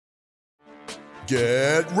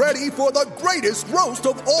Get ready for the greatest roast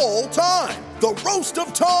of all time, the Roast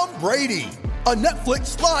of Tom Brady, a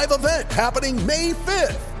Netflix live event happening May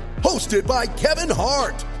 5th. Hosted by Kevin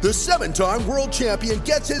Hart, the 7-time world champion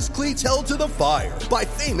gets his cleats held to the fire by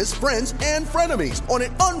famous friends and frenemies on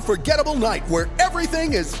an unforgettable night where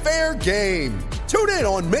everything is fair game. Tune in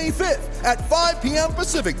on May 5th at 5 p.m.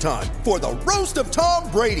 Pacific time for the Roast of Tom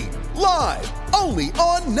Brady, live only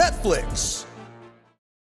on Netflix.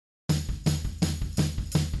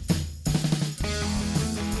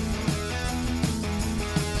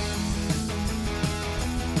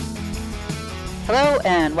 Hello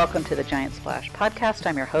and welcome to the Giant Splash podcast.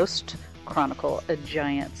 I'm your host, Chronicle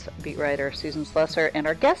Giants beat writer Susan Slusser, and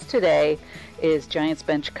our guest today is Giants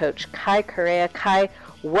bench coach Kai Correa. Kai,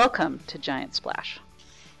 welcome to Giant Splash.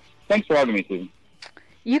 Thanks for having me, Susan.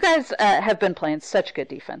 You guys have been playing such good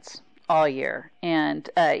defense all year, and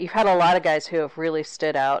you've had a lot of guys who have really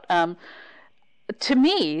stood out. To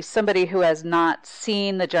me, somebody who has not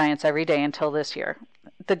seen the Giants every day until this year,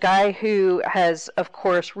 the guy who has, of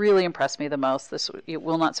course, really impressed me the most, it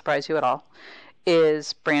will not surprise you at all,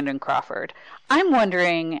 is Brandon Crawford. I'm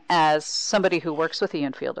wondering, as somebody who works with the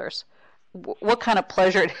infielders, what kind of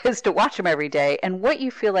pleasure it is to watch him every day and what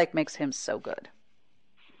you feel like makes him so good.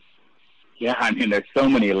 Yeah, I mean, there's so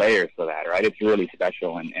many layers to that, right? It's really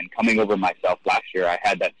special. And coming over myself last year, I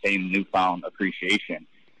had that same newfound appreciation.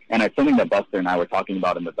 And it's something that Buster and I were talking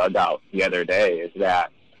about in the dugout the other day, is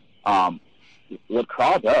that what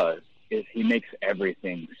Craw does is he makes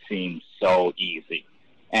everything seem so easy.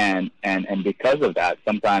 And because of that,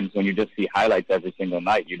 sometimes when you just see highlights every single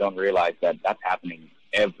night, you don't realize that that's happening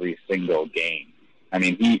every single game. I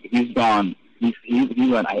mean, he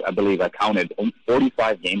went, I believe I counted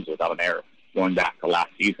 45 games without an error going back to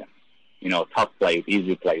last season. You know, tough plays,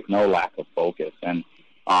 easy plays, no lack of focus. And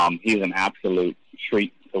he's an absolute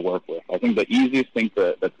treat to work with. I think the easiest thing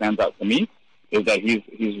that stands out to me is that he's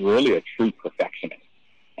really a true perfectionist.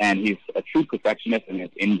 And he's a true perfectionist in his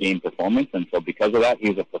in-game performance, and so because of that,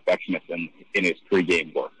 he's a perfectionist in his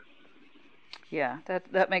pre-game work. Yeah,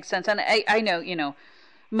 that makes sense. And I know,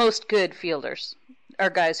 most good fielders are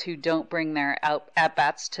guys who don't bring their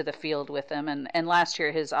at-bats to the field with them, and last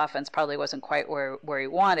year his offense probably wasn't quite where he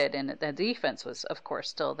wanted, and the defense was, of course,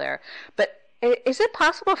 still there. But is it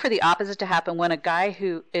possible for the opposite to happen when a guy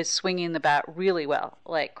who is swinging the bat really well,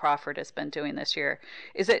 like Crawford has been doing this year,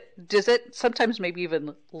 does it sometimes maybe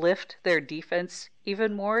even lift their defense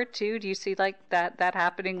even more too? Do you see like that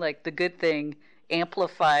happening? Like the good thing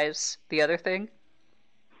amplifies the other thing?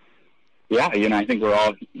 Yeah, I think we're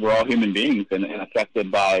all human beings and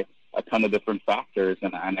affected by a ton of different factors,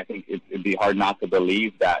 and I think it'd be hard not to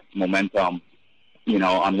believe that momentum,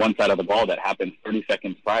 on one side of the ball that happened 30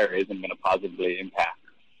 seconds prior isn't going to positively impact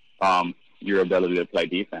your ability to play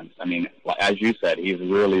defense. I mean, as you said, he's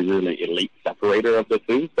really, really elite separator of the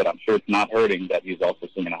two, but I'm sure it's not hurting that he's also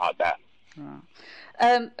swinging a hot bat.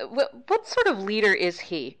 What sort of leader is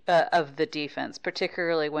he of the defense,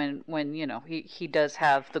 particularly when he does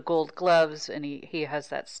have the gold gloves and he has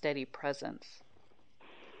that steady presence?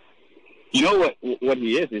 You know what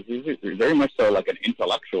he is he's very much so like an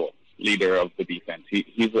intellectual leader of the defense.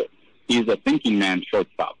 He's a thinking man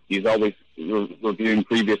shortstop. He's always reviewing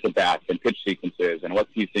previous at-bats and pitch sequences and what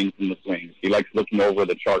he thinks in the swings. He likes looking over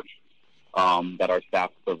the charts that our staff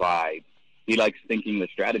provides. He likes thinking the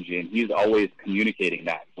strategy, and he's always communicating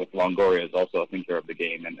that with Longoria, is also a thinker of the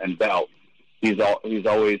game, and Bell. He's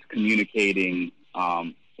always communicating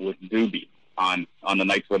with Doobie on the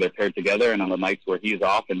nights where they're paired together and on the nights where he's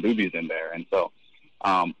off and Doobie's in there. And so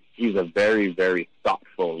he's a very, very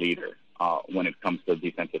thoughtful leader when it comes to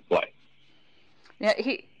defensive play. Yeah,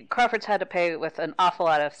 Crawford's had to pay with an awful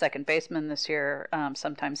lot of second basemen this year,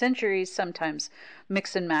 sometimes injuries, sometimes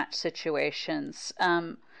mix and match situations.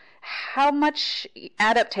 How much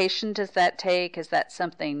adaptation does that take? Is that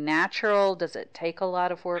something natural? Does it take a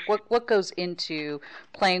lot of work? What goes into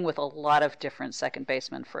playing with a lot of different second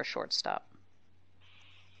basemen for a shortstop?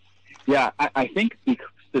 Yeah, I think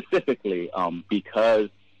specifically because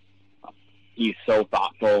he's so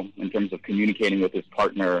thoughtful in terms of communicating with his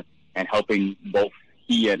partner and helping both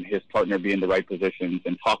he and his partner be in the right positions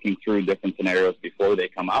and talking through different scenarios before they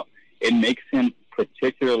come out, it makes him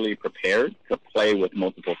particularly prepared to play with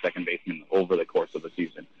multiple second basemen over the course of the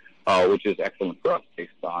season, which is excellent for us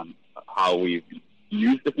based on how we've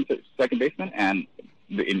used different second basemen and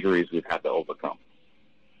the injuries we've had to overcome.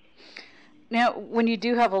 Now, when you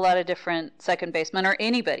do have a lot of different second basemen or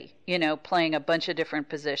anybody, playing a bunch of different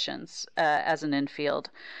positions as an infield,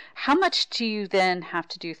 how much do you then have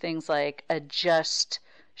to do things like adjust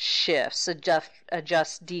shifts,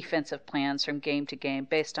 adjust defensive plans from game to game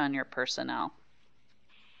based on your personnel?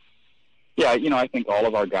 Yeah, I think all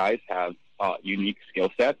of our guys have unique skill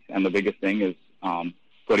sets, and the biggest thing is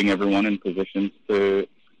putting everyone in positions to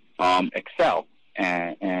excel,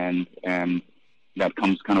 and that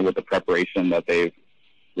comes kind of with the preparation that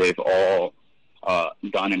they've all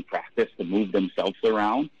done in practice to move themselves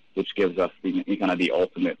around, which gives us the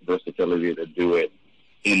ultimate versatility to do it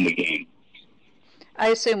in the game. I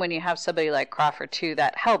assume when you have somebody like Crawford too,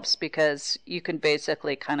 that helps because you can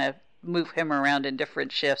basically kind of move him around in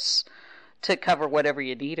different shifts to cover whatever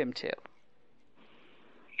you need him to.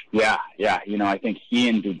 Yeah. I think he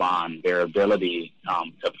and Dubon, their ability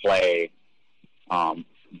to play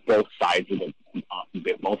both sides of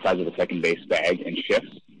the second base bag in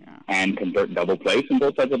shifts and convert double plays in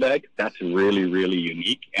both sides of the bag, that's really, really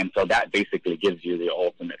unique. And so that basically gives you the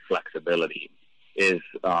ultimate flexibility. Is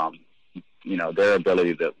their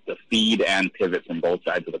ability to feed and pivot from both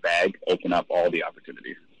sides of the bag open up all the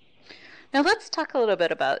opportunities. Now let's talk a little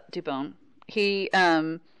bit about Dubon. He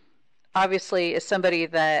obviously is somebody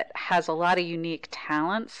that has a lot of unique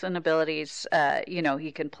talents and abilities.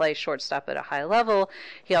 He can play shortstop at a high level.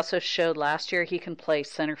 He also showed last year he can play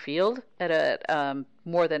center field at a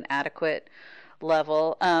more than adequate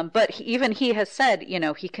level. But even he has said,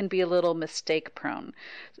 he can be a little mistake prone.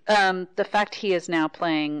 The fact he is now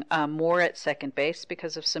playing more at second base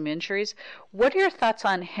because of some injuries. What are your thoughts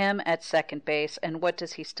on him at second base, and what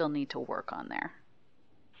does he still need to work on there?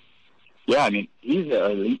 Yeah, he's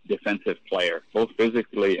an elite defensive player, both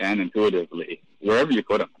physically and intuitively, wherever you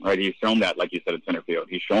put him, right? He's shown that, like you said, at center field.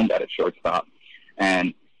 He's shown that at shortstop,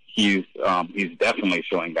 and he's definitely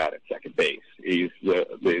showing that at second base.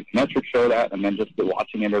 The metrics show that, and then just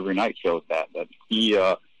watching him every night shows that he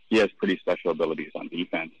has pretty special abilities on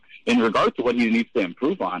defense. In regard to what he needs to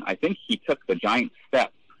improve on, I think he took the giant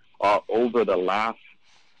step over the last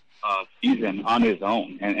season on his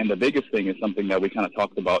own. And the biggest thing is something that we kind of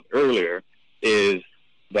talked about earlier is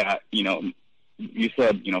that, you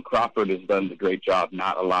said, Crawford has done a great job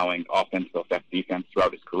not allowing offense to affect defense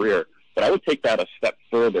throughout his career. But I would take that a step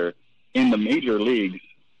further. In the major leagues,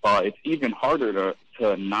 it's even harder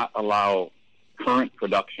to not allow current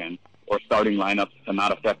production or starting lineups to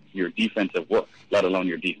not affect your defensive work, let alone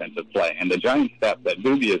your defensive play. And the giant step that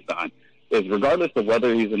Doobie has done is, regardless of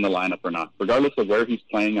whether he's in the lineup or not, regardless of where he's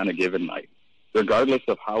playing on a given night, regardless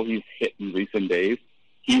of how he's hit in recent days,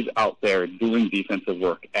 he's out there doing defensive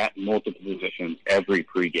work at multiple positions every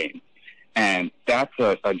pregame. And that's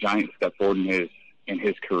a giant step forward in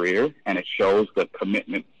his career, and it shows the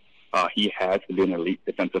commitment he has to be an elite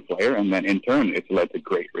defensive player, and then in turn it's led to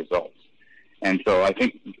great results. And so I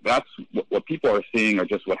think that's what people are seeing, or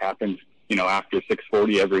just what happens, after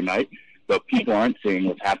 6:40 every night. But people aren't seeing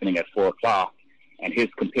what's happening at 4 o'clock, and his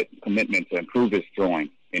commitment to improve his throwing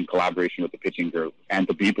in collaboration with the pitching group and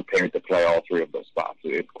to be prepared to play all three of those spots.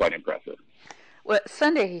 It's quite impressive. Well,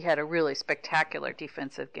 Sunday he had a really spectacular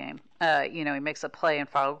defensive game. He makes a play in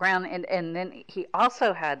foul ground, and then he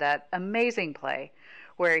also had that amazing play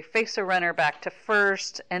where he fakes a runner back to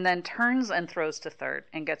first and then turns and throws to third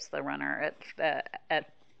and gets the runner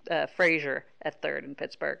at Frazier at third in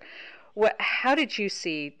Pittsburgh. How did you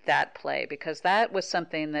see that play? Because that was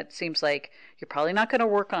something that seems like you're probably not going to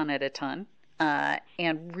work on it a ton,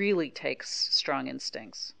 and really takes strong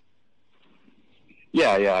instincts.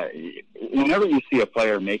 Yeah. Whenever you see a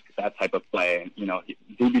player make that type of play,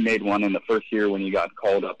 Doobie made one in the first year when he got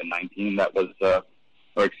called up in 19. That was,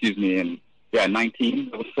 in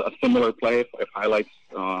 19. It was a similar play, if highlights,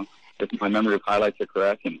 if my memory of highlights are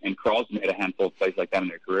correct. And Carl's made a handful of plays like that in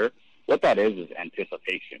their career. What that is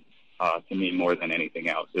anticipation. To me, more than anything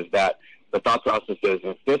else, is that the thought process is,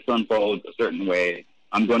 if this unfolds a certain way,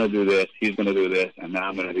 I'm going to do this, he's going to do this, and then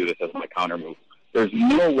I'm going to do this as my counter move. There's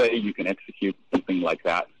no way you can execute something like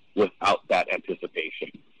that without that anticipation.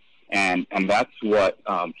 And that's what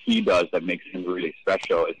he does that makes him really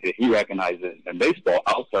special, is that he recognizes in baseball,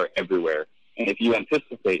 outs are everywhere. And if you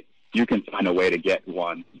anticipate, you can find a way to get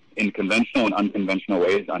one in conventional and unconventional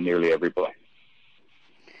ways on nearly every play.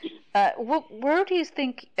 Where do you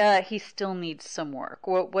think he still needs some work?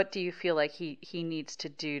 What do you feel like he needs to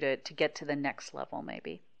do to get to the next level,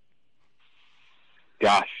 maybe?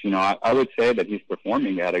 Gosh, I would say that he's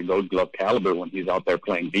performing at a Gold Glove caliber when he's out there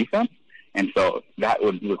playing defense. And so that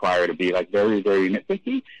would require to be very, very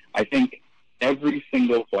nitpicky. I think every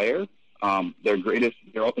single player, their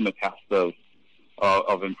ultimate task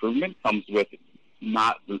of improvement comes with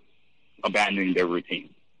not abandoning their routine.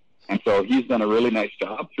 And so he's done a really nice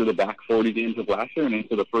job through the back 40 games of last year and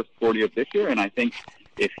into the first 40 of this year. And I think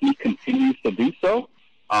if he continues to do so,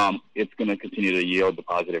 it's going to continue to yield the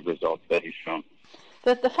positive results that he's shown.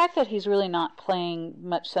 The fact that he's really not playing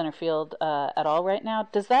much center field at all right now,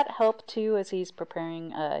 does that help too as he's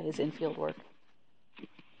preparing his infield work?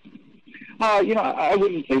 I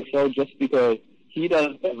wouldn't say so, just because he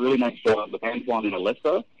does a really nice job with Antoine and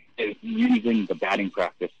Alyssa is using the batting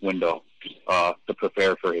practice window to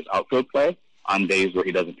prepare for his outfield play on days where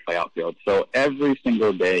he doesn't play outfield. So every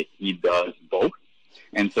single day he does both,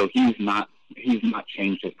 and so he's not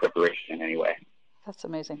changed his preparation in any way. That's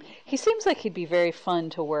amazing. He seems like he'd be very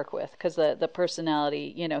fun to work with because the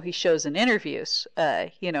personality, he shows in interviews.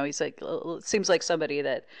 He's like, seems like somebody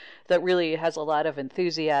that really has a lot of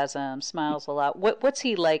enthusiasm, smiles a lot. What's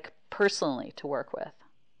he like personally to work with?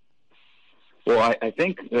 Well, I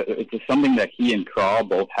think it's something that he and Carl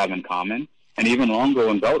both have in common, and even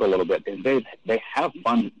Longo and Belt a little bit. They have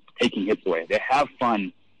fun taking hits away. They have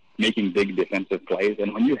fun making big defensive plays,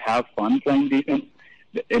 and when you have fun playing defense,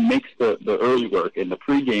 it makes the early work and the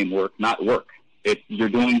pregame work not work. You're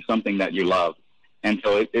doing something that you love. And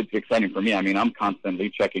so it's exciting for me. I mean, I'm constantly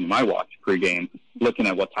checking my watch pregame, looking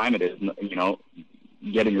at what time it is,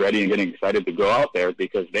 getting ready and getting excited to go out there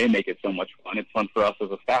because they make it so much fun. It's fun for us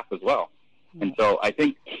as a staff as well. And so I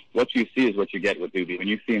think what you see is what you get with Doobie. When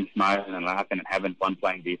you see him smiling and laughing and having fun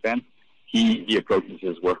playing defense, he approaches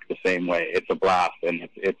his work the same way. It's a blast, and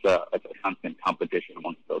it's a constant competition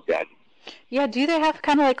amongst those guys. Yeah, do they have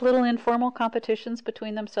kind of like little informal competitions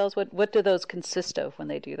between themselves? What do those consist of when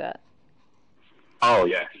they do that? Oh,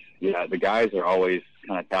 yes. Yeah, the guys are always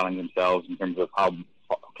kind of telling themselves in terms of how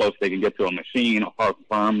close they can get to a machine, how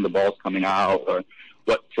firm the ball's coming out, or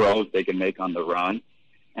what throws they can make on the run.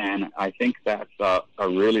 And I think that's a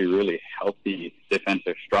really, really healthy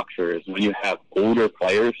defensive structure is when you have older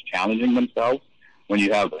players challenging themselves, when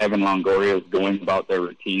you have Evan Longoria's going about their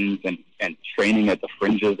routines and training at the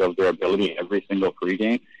fringes of their ability every single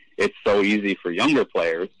pregame, it's so easy for younger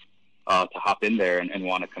players to hop in there and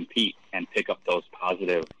want to compete and pick up those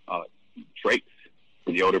positive traits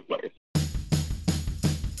for the older players.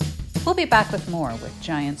 We'll be back with more with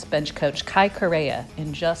Giants bench coach Kai Correa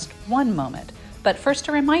in just one moment. But first,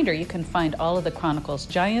 a reminder, you can find all of the Chronicles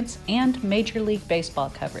Giants and Major League Baseball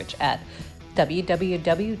coverage at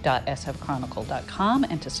www.sfchronicle.com,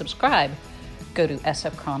 and to subscribe, go to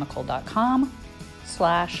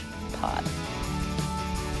sfchronicle.com/pod.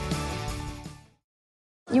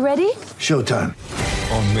 You ready? Showtime.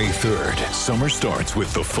 On May 3rd, summer starts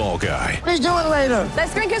with The Fall Guy. Let's do it later.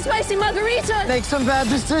 Let's drink a spicy margarita. Make some bad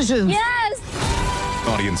decisions. Yes.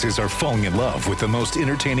 Audiences are falling in love with the most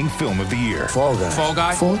entertaining film of the year. Fall Guy. Fall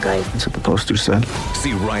Guy? Fall guy. That's what the poster said.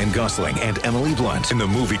 See Ryan Gosling and Emily Blunt in the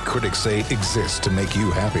movie critics say exists to make you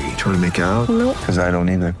happy. Trying to make it out? Nope. Because I don't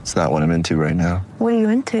either. It's not what I'm into right now. What are you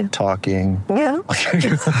into? Talking. Yeah.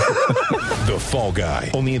 The Fall Guy.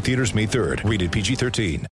 Only in theaters May 3rd. Rated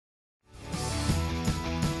PG-13.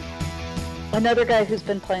 Another guy who's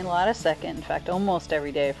been playing a lot of second, in fact, almost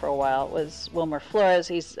every day for a while, was Wilmer Flores.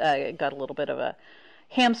 He's got a little bit of a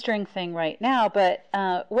hamstring thing right now, but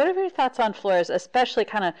what are your thoughts on Flores, especially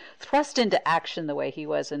kind of thrust into action the way he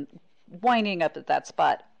was and winding up at that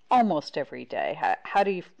spot almost every day? How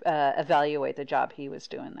do you evaluate the job he was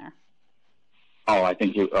doing there? Oh, I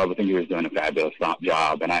think he was doing a fabulous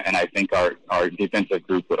job, and I think our defensive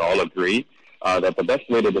group would all agree that the best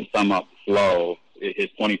way to sum up Flo, his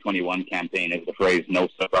 2021 campaign, is the phrase "no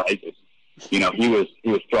surprises." He was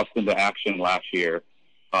thrust into action last year.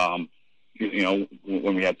 When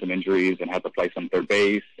we had some injuries and had to play some third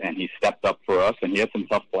base, and he stepped up for us, and he had some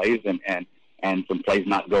tough plays and some plays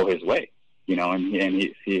not go his way, and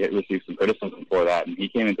he received some criticism for that. And he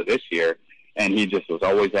came into this year, and he just was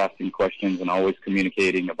always asking questions and always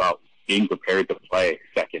communicating about being prepared to play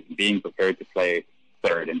second, being prepared to play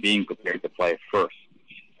third, and being prepared to play first.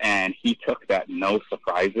 And he took that no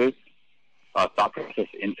surprises thought process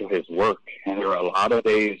into his work. And there are a lot of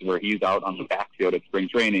days where he's out on the backfield at spring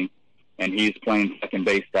training, and he's playing second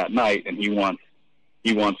base that night, and he wants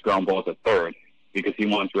ground balls at third because he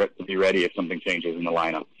wants to be ready if something changes in the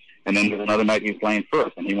lineup. And then there's another night he's playing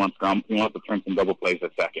first, and he wants to turn some double plays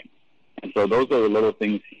at second. And so those are the little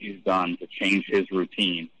things he's done to change his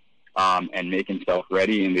routine and make himself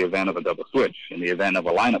ready in the event of a double switch, in the event of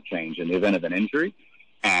a lineup change, in the event of an injury.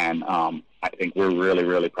 And I think we're really,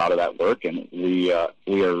 really proud of that work, and we are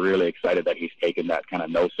really excited that he's taken that kind of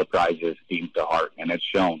no surprises theme to heart, and it's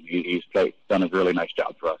shown. He's done a really nice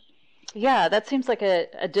job for us. Yeah, that seems like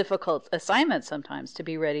a difficult assignment sometimes, to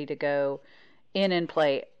be ready to go in and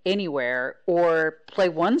play anywhere or play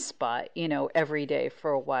one spot, every day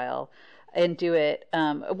for a while and do it.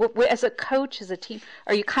 As a coach, as a team,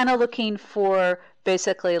 are you kind of looking for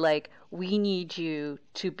basically like we need you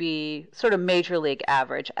to be sort of major league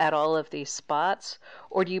average at all of these spots?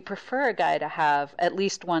 Or do you prefer a guy to have at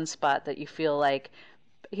least one spot that you feel like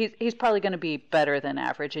he's probably going to be better than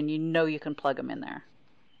average and you can plug him in there?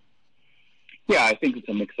 Yeah, I think it's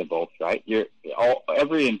a mix of both, right?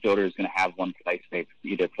 Every infielder is going to have one place they've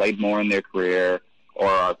either played more in their career or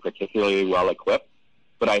are particularly well equipped.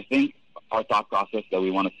 But I think our thought process that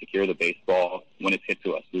we want to secure the baseball when it's hit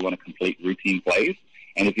to us, we want to complete routine plays.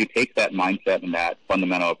 And if you take that mindset and that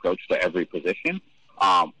fundamental approach to every position,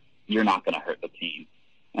 you're not going to hurt the team.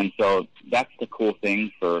 And so that's the cool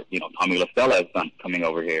thing for, Tommy La Stella's son coming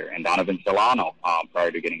over here, and Donovan Solano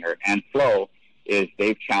prior to getting hurt, and Flo, is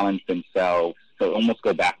they've challenged themselves to almost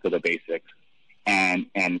go back to the basics and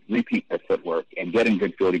repeat their footwork and get in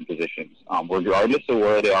good fielding positions, regardless of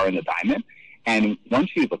where they are in the diamond. And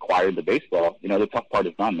once you've acquired the baseball, the tough part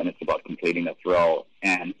is done. Then it's about completing a throw.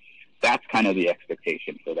 And that's kind of the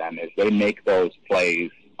expectation for them, is they make those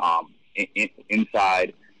plays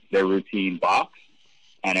inside their routine box,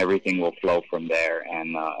 and everything will flow from there.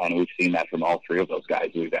 And we've seen that from all three of those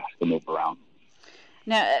guys we've asked to move around.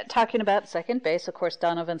 Now, talking about second base, of course,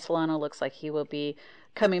 Donovan Solano looks like he will be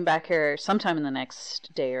coming back here sometime in the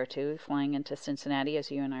next day or two, flying into Cincinnati,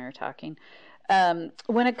 as you and I are talking.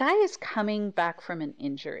 When a guy is coming back from an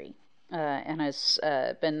injury and has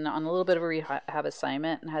been on a little bit of a rehab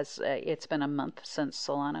assignment, and it's been a month since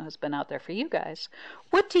Solano has been out there for you guys,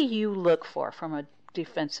 what do you look for from a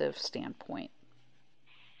defensive standpoint?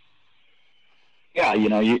 Yeah,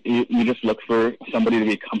 you just look for somebody to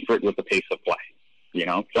be comfort with the pace of play.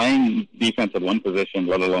 Playing defense at one position,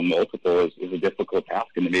 let alone multiple, is a difficult task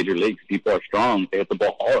in the major leagues. People are strong. They hit the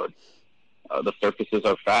ball hard. The surfaces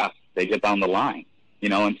are fast. They get down the line,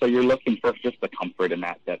 and so you're looking for just the comfort in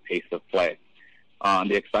that pace of play.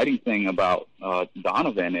 The exciting thing about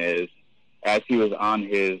Donovan is, as he was on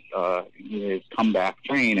his comeback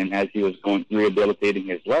train and as he was rehabilitating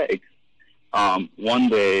his legs, one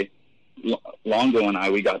day, Longo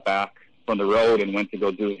and we got back from the road and went to go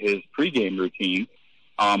do his pregame routine,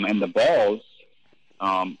 and the balls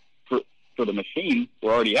for the machine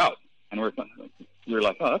were already out. And we were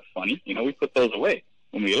like, oh, that's funny. We put those away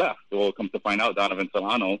when we left. Well, come to find out, Donovan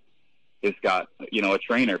Solano has got, a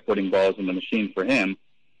trainer putting balls in the machine for him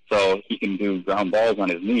so he can do ground balls on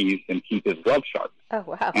his knees and keep his glove sharp. Oh,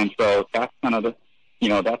 wow. And so that's kind of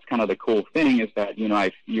the cool thing, is that, you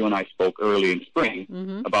and I spoke early in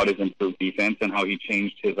spring about his improved defense and how he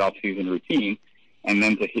changed his off-season routine. And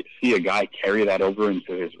then to see a guy carry that over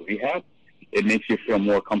into his rehab, it makes you feel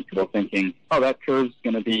more comfortable thinking, oh, that curve's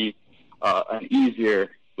going to be an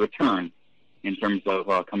easier return in terms of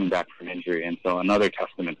coming back from injury. And so another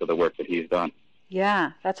testament to the work that he's done.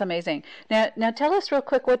 Yeah, that's amazing. Now tell us real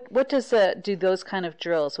quick, what does do those kind of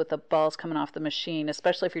drills with the balls coming off the machine,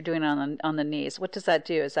 especially if you're doing it on the knees? What does that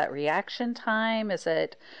do? Is that reaction time? Is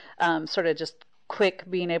it sort of just quick,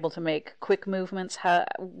 being able to make quick movements?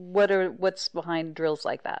 What's behind drills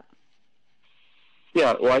like that?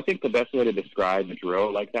 Yeah, well, I think the best way to describe a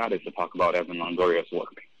drill like that is to talk about Evan Longoria's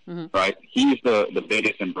work. Right? He's the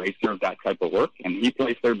biggest embracer of that type of work, and he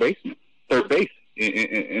plays third base in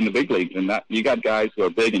the big leagues. And that you got guys who are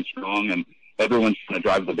big and strong, and everyone's trying to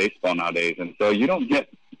drive the baseball nowadays. And so you don't get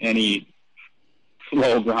any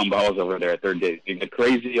slow ground balls over there at third base. You get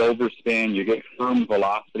crazy overspin, you get firm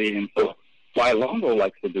velocity. And so why Longo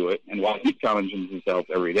likes to do it, and why he challenges himself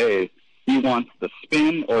every day, is he wants the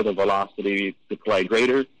spin or the velocity to play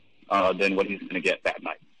greater than what he's going to get that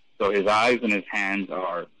night. So his eyes and his hands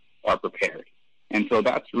are prepared. And so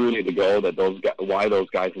that's really the goal, why those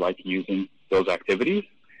guys like using those activities,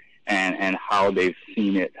 and how they've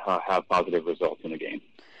seen it have positive results in the game.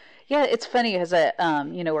 Yeah, it's funny because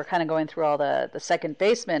we're kind of going through all the second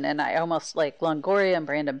basemen, and I almost like Longoria and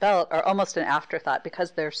Brandon Belt are almost an afterthought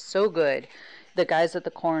because they're so good. The guys at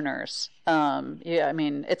the corners,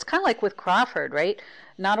 it's kind of like with Crawford, right?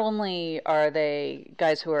 Not only are they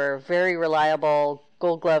guys who are very reliable,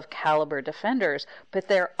 Gold Glove caliber defenders, but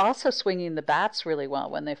they're also swinging the bats really well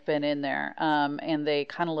when they've been in there, and they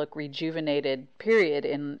kind of look rejuvenated. Period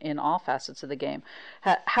in all facets of the game.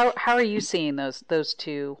 How are you seeing those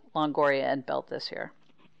two, Longoria and Belt, this year?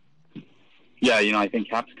 Yeah, I think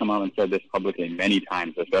Cap's come out and said this publicly many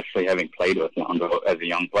times, especially having played with Longo as a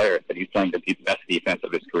young player, that he's playing the best defense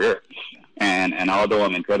of his career. And although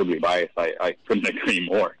I'm incredibly biased, I couldn't agree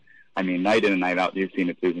more. I mean, night in and night out, you've seen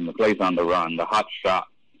it, Susan. The plays on the run, the hot shot.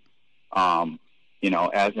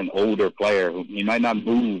 As an older player, he might not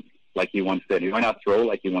move like he once did. He might not throw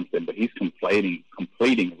like he once did, but he's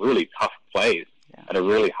completing really tough plays at a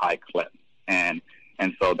really high clip. And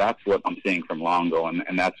so that's what I'm seeing from Longo,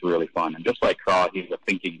 and that's really fun. And just like Craw, he's a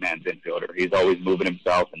thinking man's infielder. He's always moving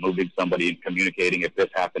himself and moving somebody and communicating, if this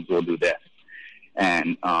happens, we'll do this.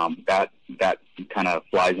 And that kind of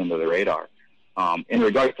flies under the radar. In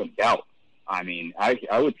regards to Belt, I mean,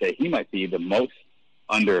 I would say he might be the most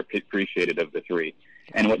underappreciated of the three.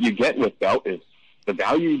 And what you get with Belt is the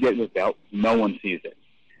value you get with Belt, no one sees it,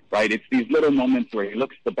 right? It's these little moments where he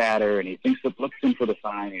looks at the batter and he looks in for the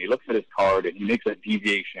sign, and he looks at his card and he makes a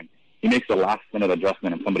deviation. He makes a last-minute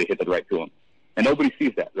adjustment and somebody hits it right to him. And nobody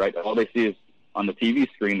sees that, right? All they see is on the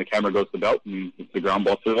TV screen, the camera goes to Belt and it's the ground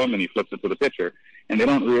ball to him and he flips it to the pitcher. And they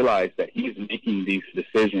don't realize that he's making these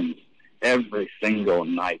decisions every single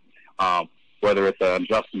night, whether it's an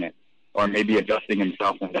adjustment or maybe adjusting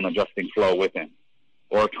himself and then adjusting flow with him,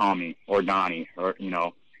 or Tommy or Donnie, or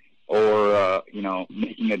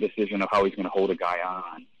making a decision of how he's going to hold a guy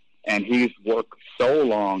on. And he's worked so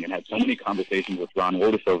long and had so many conversations with Ron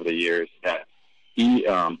Woldis over the years that he's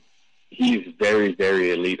very,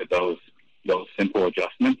 very elite at those simple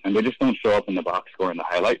adjustments, and they just don't show up in the box score in the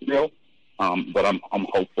highlight reel. But I'm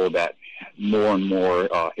hopeful that more and more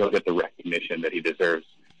he'll get the recognition that he deserves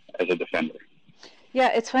as a defender. Yeah,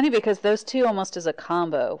 it's funny because those two almost as a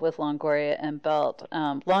combo with Longoria and Belt.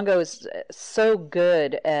 Longo is so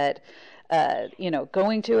good at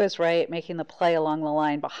going to his right, making the play along the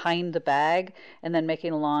line behind the bag, and then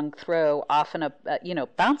making a long throw, often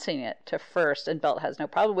bouncing it to first, and Belt has no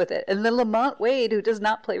problem with it. And then Lamont Wade, who does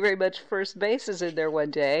not play very much first base, is in there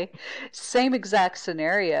one day. Same exact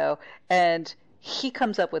scenario, and he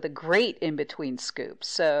comes up with a great in-between scoop.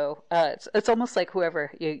 So it's almost like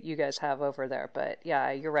whoever you guys have over there. But yeah,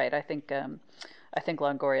 you're right. I think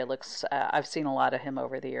Longoria looks. I've seen a lot of him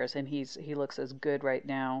over the years, and he looks as good right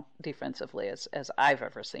now defensively as I've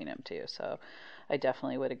ever seen him too. So I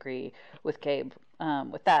definitely would agree with Gabe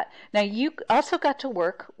with that. Now you also got to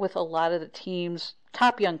work with a lot of the team's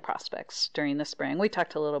top young prospects during the spring. We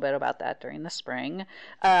talked a little bit about that during the spring.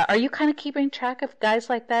 Are you kind of keeping track of guys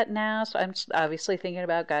like that now? So I'm obviously thinking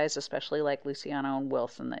about guys, especially like Luciano and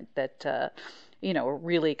Wilson, that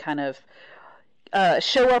really kind of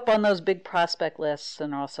show up on those big prospect lists,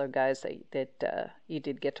 and also guys that you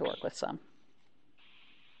did get to work with some.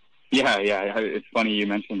 Yeah. It's funny you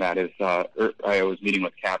mentioned that. I was meeting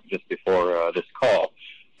with Cap just before this call,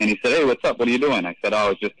 and he said, "Hey, what's up? What are you doing?" I said, "I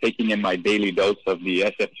was just taking in my daily dose of the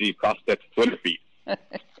SFG Prospects Twitter feed."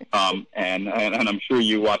 And I'm sure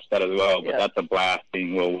you watched that as well, but that's a blast,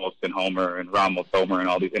 seeing Will Wilson homer and Ramos homer and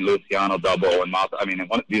all these, and Luciano double and Miles. I mean,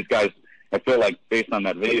 one of these guys, I feel like based on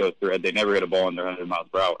that video thread, they never hit a ball under 100 miles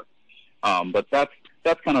per hour. But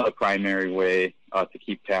that's kind of the primary way to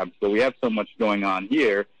keep tabs. So we have so much going on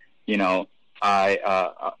here.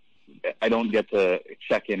 I don't get to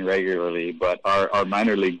check in regularly, but our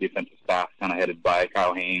minor league defensive staff, kind of headed by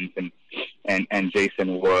Kyle Haynes and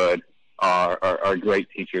Jason Wood, are great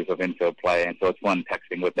teachers of infield play, and so it's fun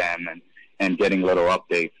texting with them and getting little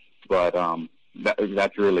updates. But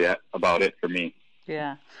that's really about it for me.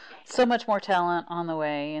 Yeah, so much more talent on the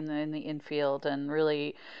way in the infield, and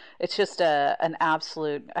really, it's just an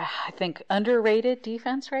absolute, I think, underrated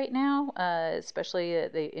defense right now, especially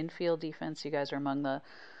the infield defense. You guys are among the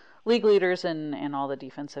league leaders in all the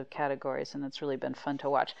defensive categories, and it's really been fun to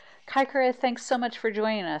watch. Kai Correa, thanks so much for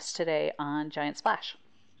joining us today on Giant Splash.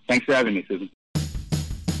 Thanks for having me, Susan.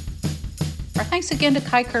 Our thanks again to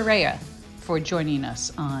Kai Correa for joining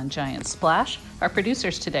us on Giant Splash. Our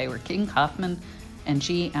producers today were King Kaufman and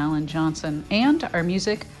G. Allen Johnson, and our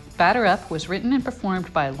music, Batter Up, was written and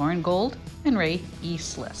performed by Lauren Gold and Ray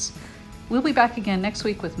Eastless. We'll be back again next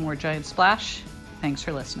week with more Giant Splash. Thanks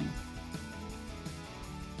for listening.